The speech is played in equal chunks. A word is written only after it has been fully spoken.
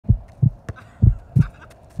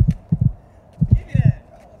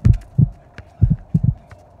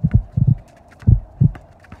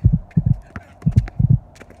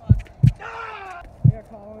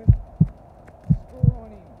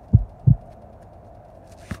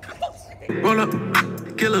Roll up,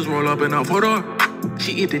 killers roll up in a photo.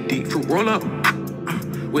 She eat the deep fruit roll up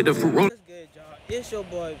with the fruit roll. What's good, y'all? It's your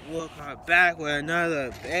boy Karl back with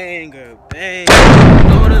another banger,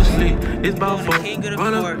 Go to sleep, it's about 4.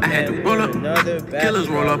 Roll up, I had to roll up. Killers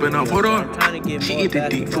roll up in a photo. She eat the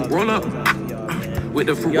deep fruit roll up with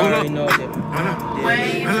the fruit roll up.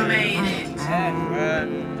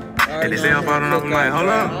 And they say I'm falling off, I'm like, hold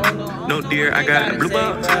up. No dear, I got blue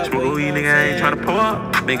box. Smoke weed, nigga, I ain't tryna pull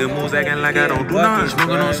up. Making moves, acting like I don't do nothing.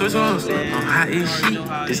 Smoking on soy sauce. I'm hot as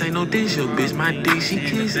shit. This ain't no dish, yo, bitch. My dick, she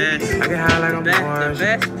kissing. I get high like I'm the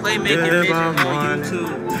best playmaking bitch on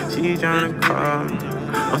YouTube. She tryna call.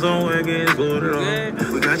 I'm somewhere getting good at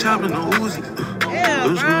all. We got chopping no Uzi.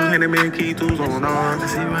 Loose screws, handing me key tools on arm. I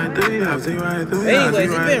see right through you, I see right through you. Anyways,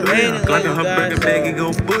 it's been raining like a lately, bag it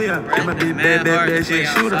go booyah. Get my bitch bad shit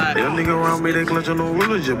shooter. Young nigga around me, they clutch on no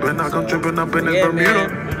ruler. You better not come tripping up in this Bermuda.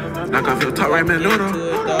 Knock off your top ramen noodle.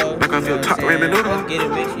 Knock off your top ramen noodle.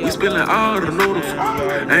 We spilling all the noodles.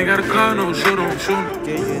 I ain't got a car, no shoot on, shoot.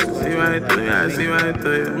 See right through you, I see right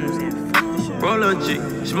through you. Roll up, G,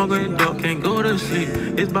 smoking dope, can't go to sleep.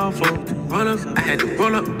 It's about 4. Roll up, I had to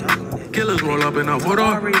roll up. Killers roll up in a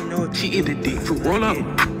photo. She eat the deep fruit roll up.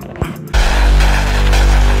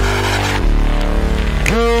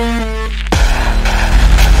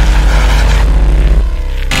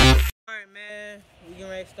 Alright, man. We getting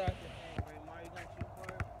ready to start the thing. Right, Mario, you gonna shoot for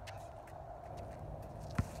it?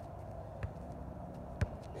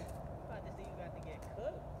 About to see you got to get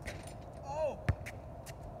cooked. Oh!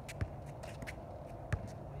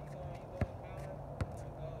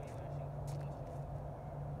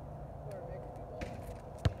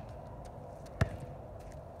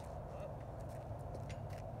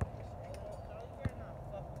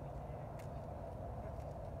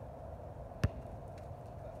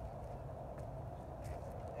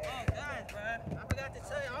 I forgot to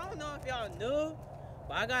tell you, I don't know if y'all knew,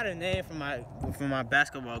 but I got a name for my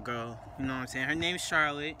basketball girl. You know what I'm saying? Her name's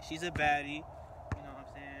Charlotte. She's a baddie. You know what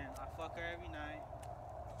I'm saying? I fuck her every night.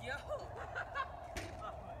 Yo!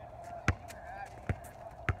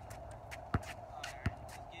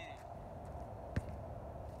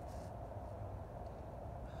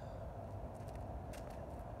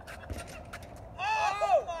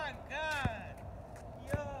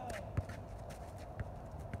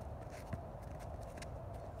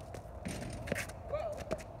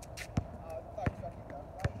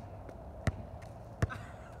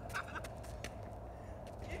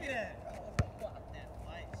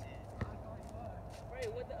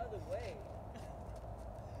 What the other way?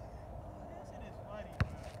 That shit is funny, bro.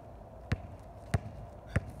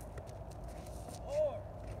 Or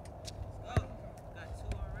let's go. Got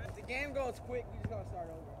 2 already. If the game goes quick, we just gotta start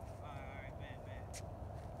over. Alright, man.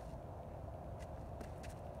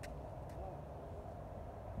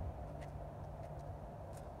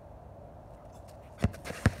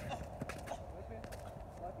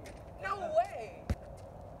 No way!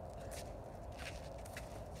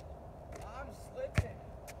 I'm slipping.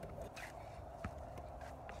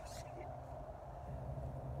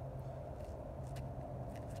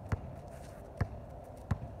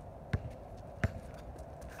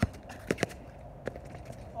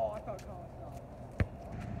 Oh, I thought Karl stopped.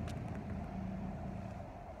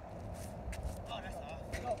 Oh, that's off.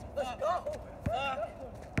 Go, let's go!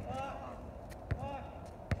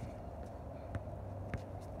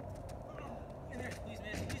 In there, please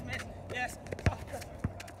miss. Yes.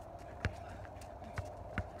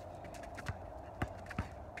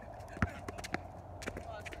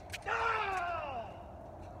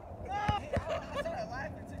 I started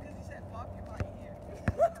laughing too because he said fuck in my ear.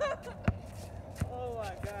 Oh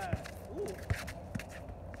my god. Ooh.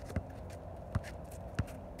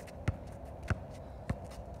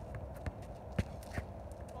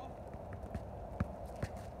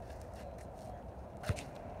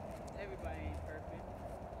 Everybody ain't perfect.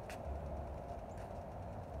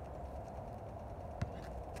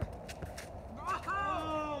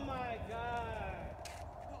 Oh my god.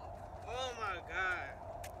 Oh my god.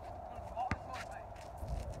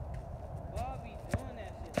 Ball be doing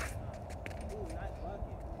that shit sometimes. Ooh, nice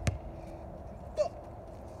bucket.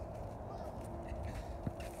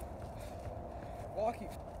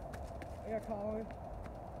 Walkie. Yeah, Colin.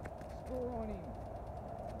 Score on him.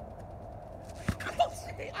 Oh,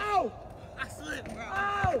 shit. Ow! I slipped, bro.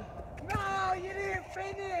 Oh! No, you didn't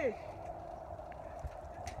finish!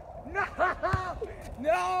 No!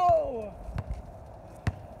 No!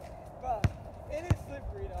 Bro, it is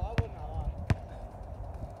slippery though, I would not lie.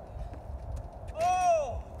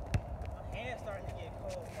 Oh! My hand's starting to get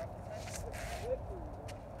cold, bro. That's slippery, bro.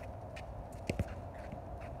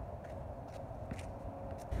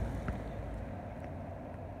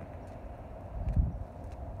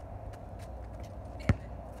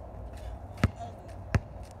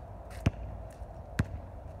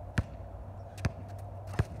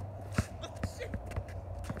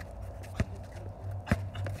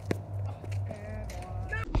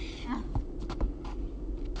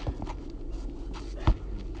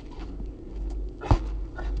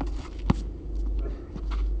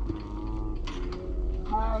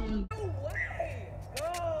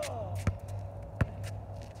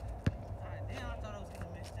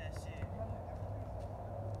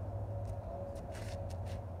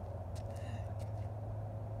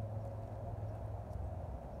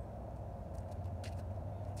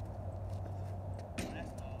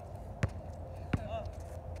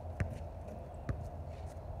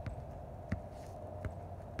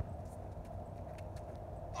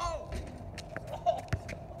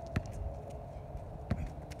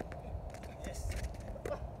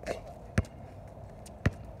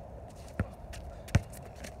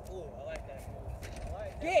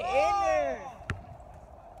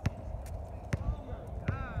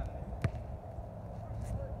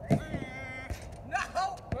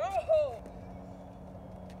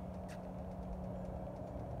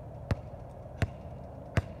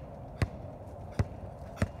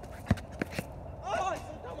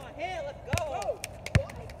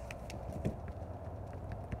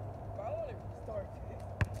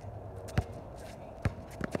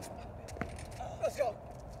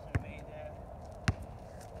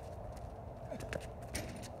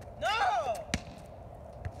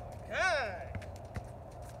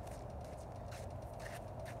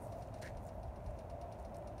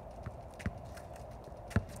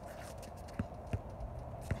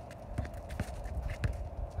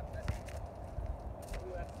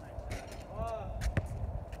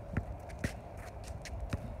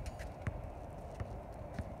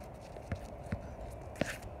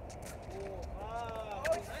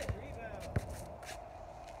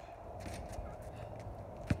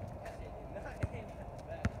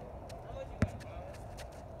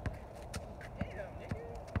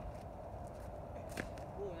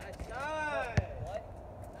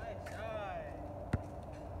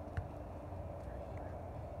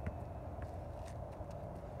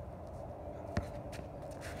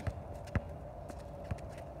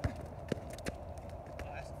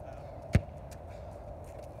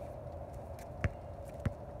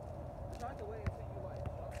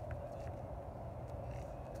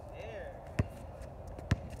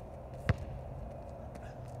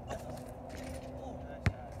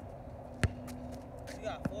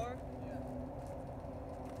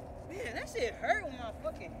 shit hurt when my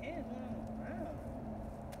fucking hands went on the ground.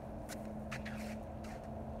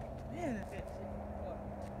 Man, that shit.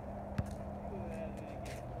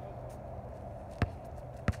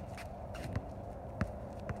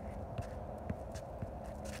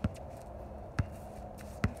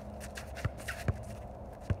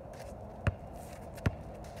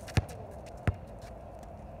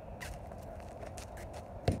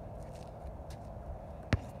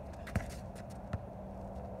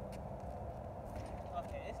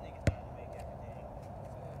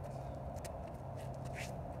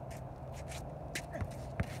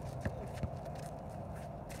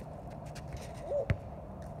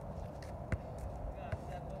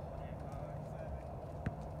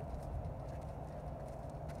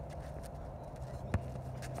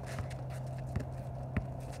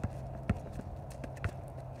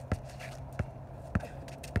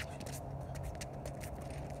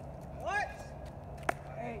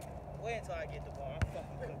 Wait until I get the ball. I'm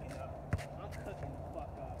fucking cooking up. I'm cooking the fuck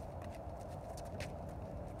up.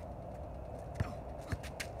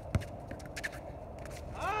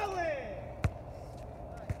 Holland!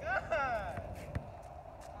 My God!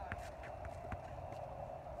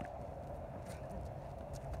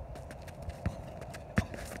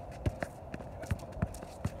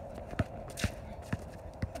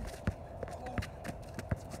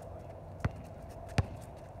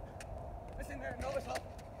 Listen there, no, it's up.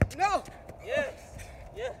 No! Yes!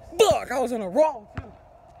 Yes! Fuck, I was on a roll, too. Yeah,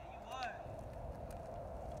 you was.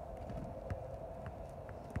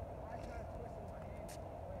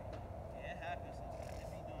 Yeah, it happens sometimes. They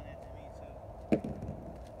be doing that to me, too.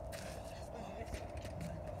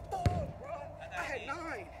 Oh, bro. I had 8.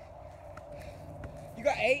 9. You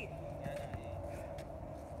got 8? Yeah, I got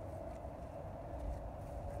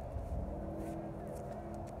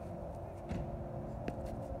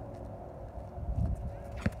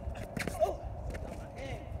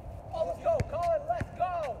 8. Oh, let's go, Karl, let's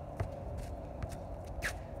go!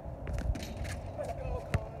 Let's go,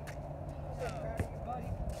 Karl. I'm so proud of you, buddy.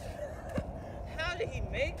 How did he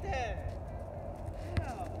make that?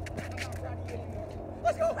 How? I'm not proud of you anymore.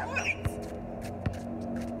 Let's go!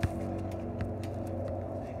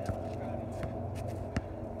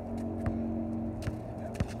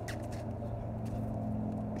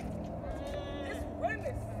 This rim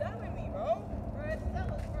is selling me, bro. Bro, it's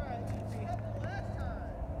selling, bro. You had the last time.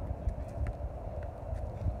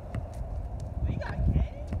 Well, you got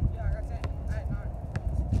game? Yeah, I got 10. I had 9.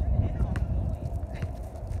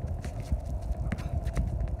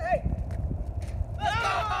 Hey! Let's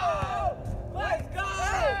go! Let's go! I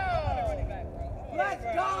want to run it back, bro. Let's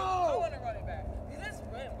go! I want to run it back. This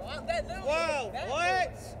rim, bro. That little Whoa,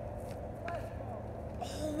 what?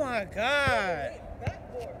 Oh my God.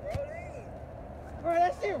 backboard, bro. Bro,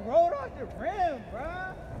 that shit rolled off the rim, bro.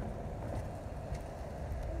 I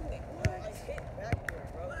hit backboard,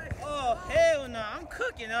 bro. Oh, hell no. I'm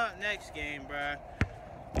cooking up next game, bro.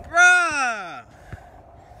 Bruh.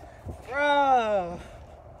 Bro.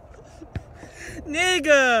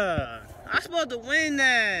 Nigga. I'm supposed to win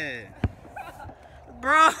that.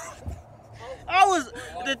 Bro.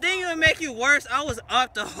 The thing that would make you worse, I was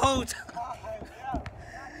up the whole time.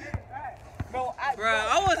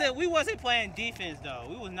 We wasn't playing defense though.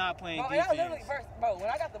 We was not playing defense. I literally first, bro, when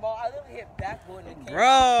I got the ball, I literally hit backboard and Bro,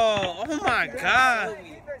 oh my God.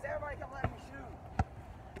 Everybody kept letting me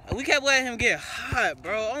shoot. We kept letting him get hot,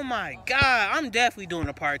 bro. Oh my God. I'm definitely doing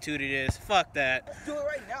a part 2 to this. Fuck that. Let's do it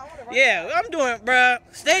right now. Yeah, I'm doing it, bro.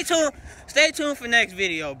 Stay tuned. Stay tuned for next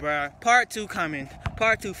video, bro. Part 2 coming.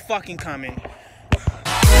 Part 2 fucking coming.